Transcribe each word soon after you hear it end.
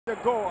The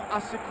goal,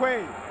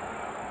 Ashikwe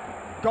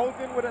goes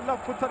in with a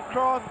left-footed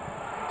cross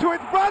to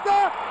his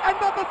brother, and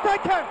that's the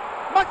second.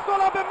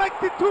 Maxwell Abe makes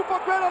it 2 for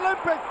Great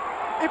Olympics.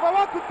 If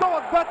Awaku's goal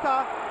was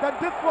better, then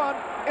this one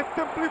is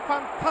simply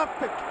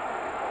fantastic.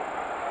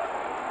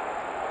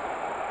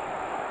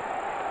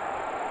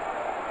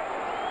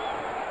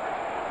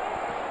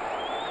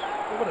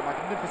 What a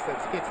magnificent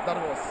hit that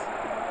was.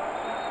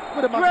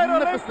 What a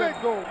magnificent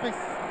goal.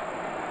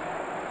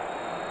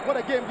 What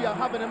a game we are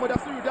having, and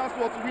Modasiru does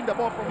well to win the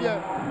ball from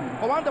here.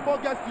 But when the ball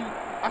gets to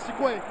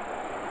Ashikwe,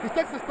 he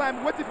takes his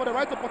time waiting for the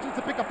right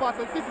opportunity to pick a pass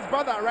and sees his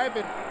brother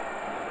arriving,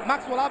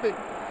 Maxwell Abe.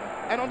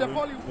 And on the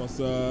volley was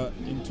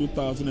in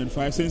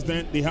 2005. Since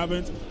then, they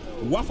haven't.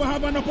 Wafa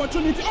have an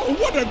opportunity. Oh,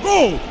 what a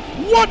goal!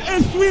 What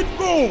a sweet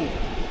goal!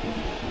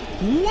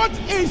 What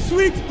a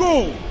sweet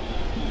goal!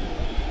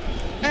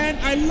 And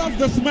I love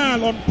the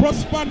smile on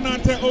Prosper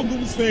Nante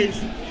Ogum's face.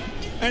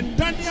 And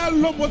Daniel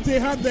Lomote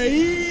had the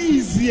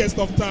easiest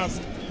of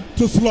tasks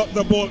to slot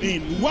the ball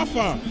in.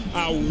 Wafa,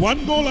 a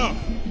 1 goal up.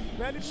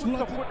 Barely puts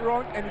the foot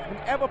wrong, and he's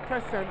been ever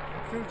present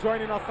since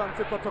joining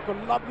Asante Kotoko.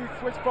 Lovely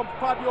switch from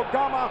Fabio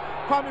Gama.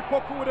 Kwame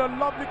Poku with a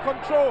lovely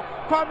control.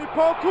 Kwame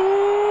Poku!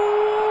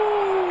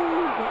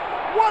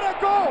 What a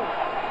goal!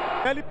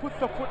 Barely puts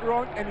the foot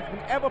wrong, and he's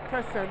been ever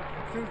present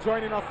since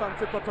joining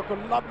Asante Kotoko.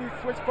 Lovely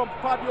switch from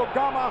Fabio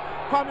Gama.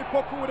 Kwame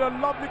Poku with a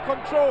lovely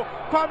control.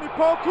 Kwame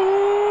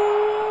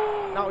Poku!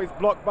 Now he's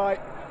blocked by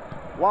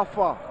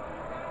Wafa.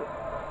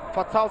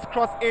 Fatal's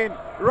cross in.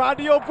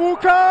 Radio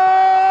Vuka!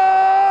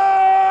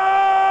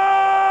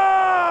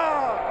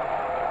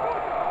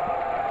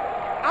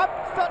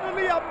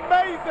 Absolutely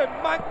amazing,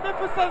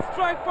 magnificent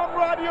strike from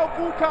Radio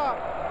Vuka.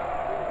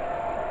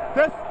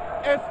 This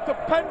is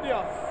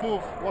stupendous.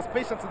 Move was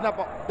patient to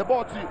snap the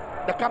ball to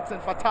the captain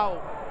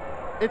Fatal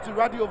into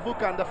Radio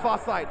Vuka on the far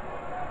side.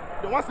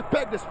 Once he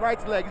pegged his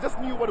right leg, he just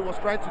knew what he was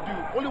trying to do.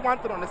 Only one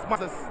thing on his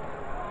muscles.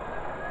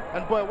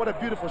 And boy, what a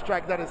beautiful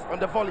strike that is on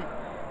the volley.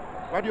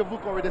 Radio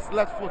Vuka with his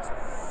left foot.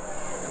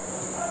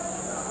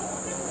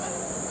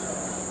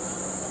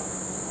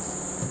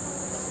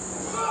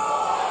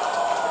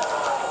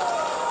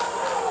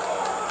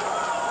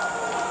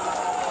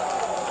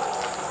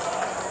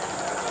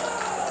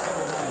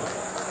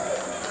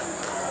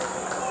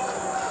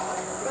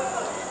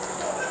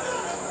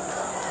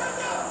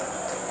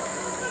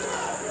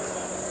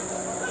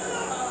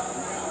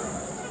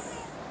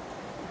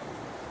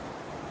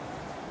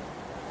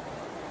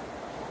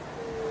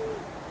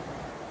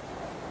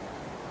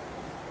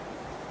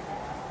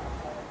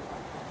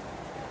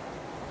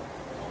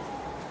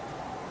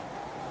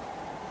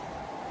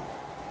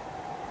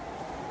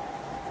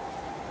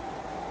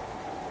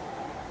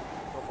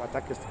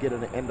 Attackers to get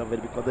on the end of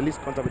it, because the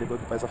least contact with the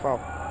goalkeeper is a foul.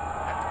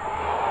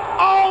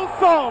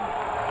 Awesome!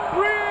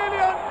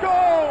 Brilliant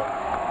goal!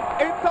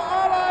 Inter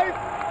Allies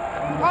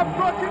have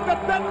broken the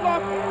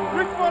deadlock.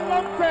 Richmond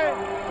Lamptey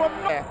from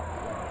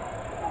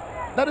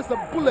that is a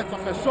bullet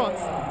of a shot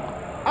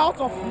out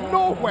of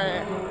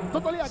nowhere.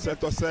 Totally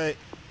Seto say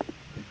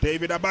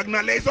David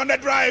Abagna lays on the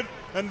drive,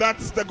 and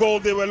that's the goal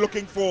they were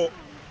looking for.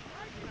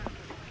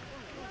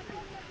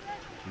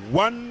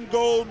 1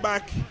 goal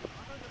back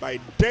by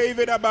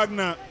David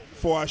Abagna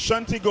for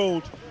Ashanti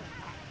Gold.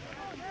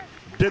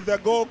 Did the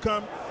goal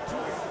come?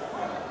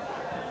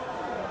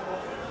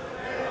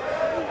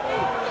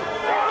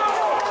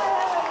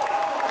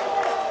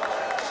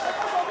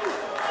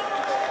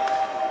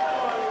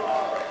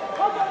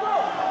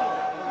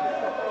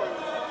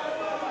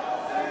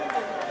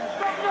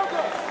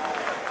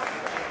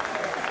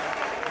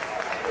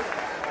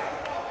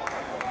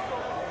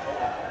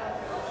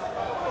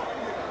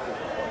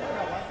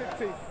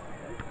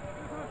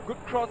 Good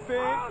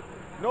crossing.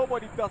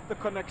 Nobody does the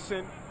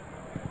connection.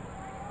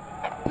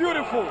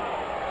 Beautiful.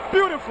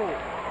 Beautiful.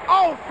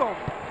 Awesome.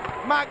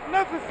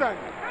 Magnificent.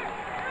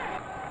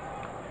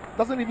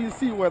 Doesn't even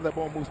see where the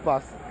ball moves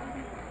past.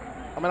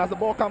 I mean, as the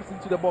ball comes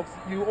into the box,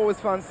 you always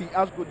fancy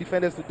good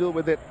defenders to deal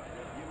with it,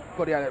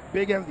 because they are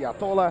big hands, they are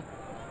taller.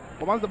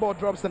 But once the ball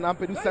drops, and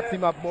Ampedu sets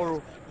him up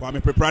more.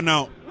 Kwame Prepra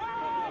now.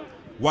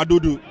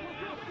 Wadudu.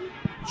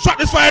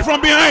 Shot is fired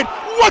from behind.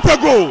 What a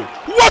goal!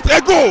 What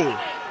a goal!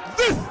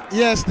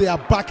 Yes, they are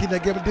back in the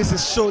game. This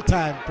is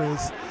showtime,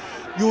 Prince.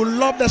 You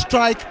love the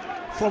strike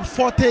from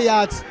 40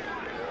 yards.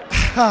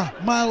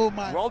 My oh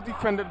my. Well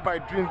defended by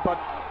Dreams, but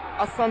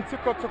Asante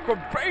Kotoko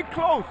very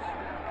close.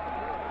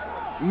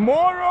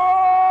 Moro!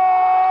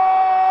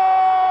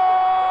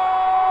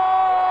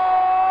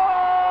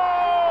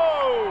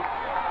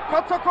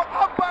 Kotoko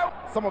up by.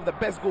 Some of the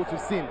best goals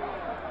we've seen.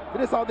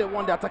 This is how they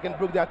won the attack and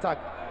broke the attack.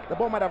 The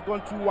ball might have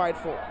gone too wide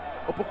for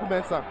Opoku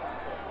Mensah,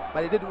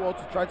 but they did well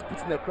to try to put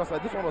in the cross.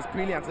 This one was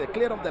brilliant. They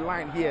cleared off the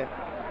line here.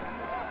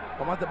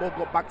 But once the ball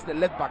got back to the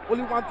left back,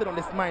 only one thing on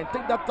his mind: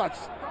 take that touch.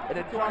 And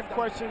then 5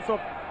 questions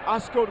of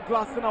Ashgold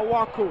Glasson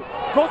Awaku.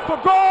 Goes for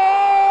goal!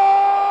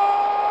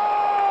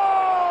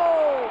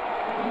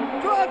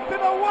 Glasson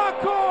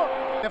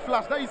Awaku! The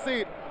flash, there you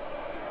see it.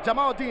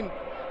 Jamaldeen,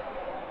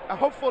 a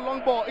hopeful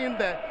long ball in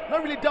there.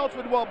 Not really dealt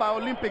with well by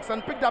Olympics,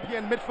 and picked up here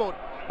in midfield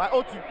by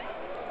Otu.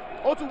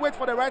 Also wait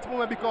for the right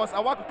moment because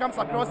Awaku comes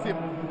across him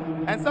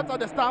and sets out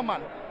the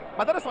starman.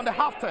 But that is on the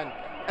half turn.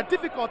 A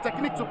difficult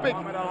technique to pick.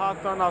 Mohamed Al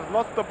Hassan has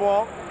lost the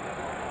ball.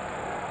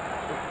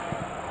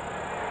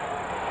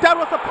 That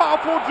was a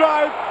powerful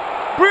drive.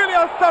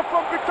 Brilliant stuff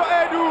from Victor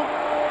Edu.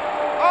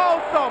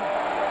 Awesome.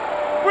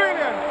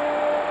 Brilliant.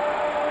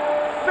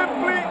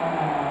 Simply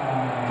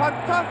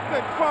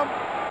fantastic from...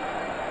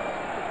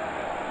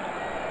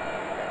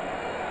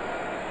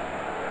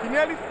 He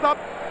nearly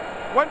stopped,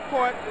 went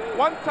for it,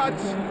 one touch.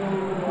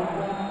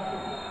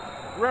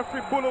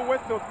 Referee Bulu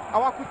whistles.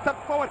 Awaku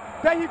steps forward.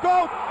 There he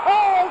goes.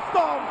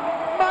 Awesome.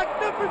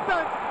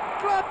 Magnificent.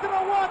 Clayton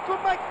Awaku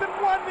makes it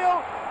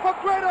 1-0 for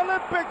Great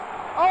Olympics.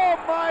 Oh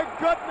my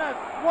goodness.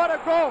 What a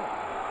goal.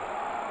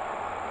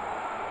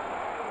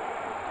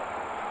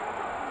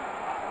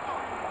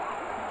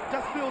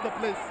 Just fill the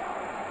place.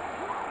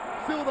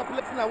 Fill the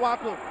place in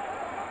Awaku.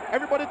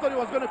 Everybody thought he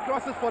was going to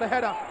cross it for the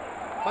header.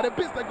 But it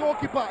beats the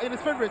goalkeeper in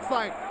his favorite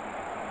side.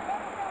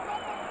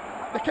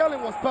 The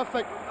curling was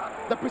perfect.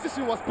 The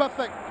precision was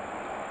perfect.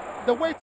 The weight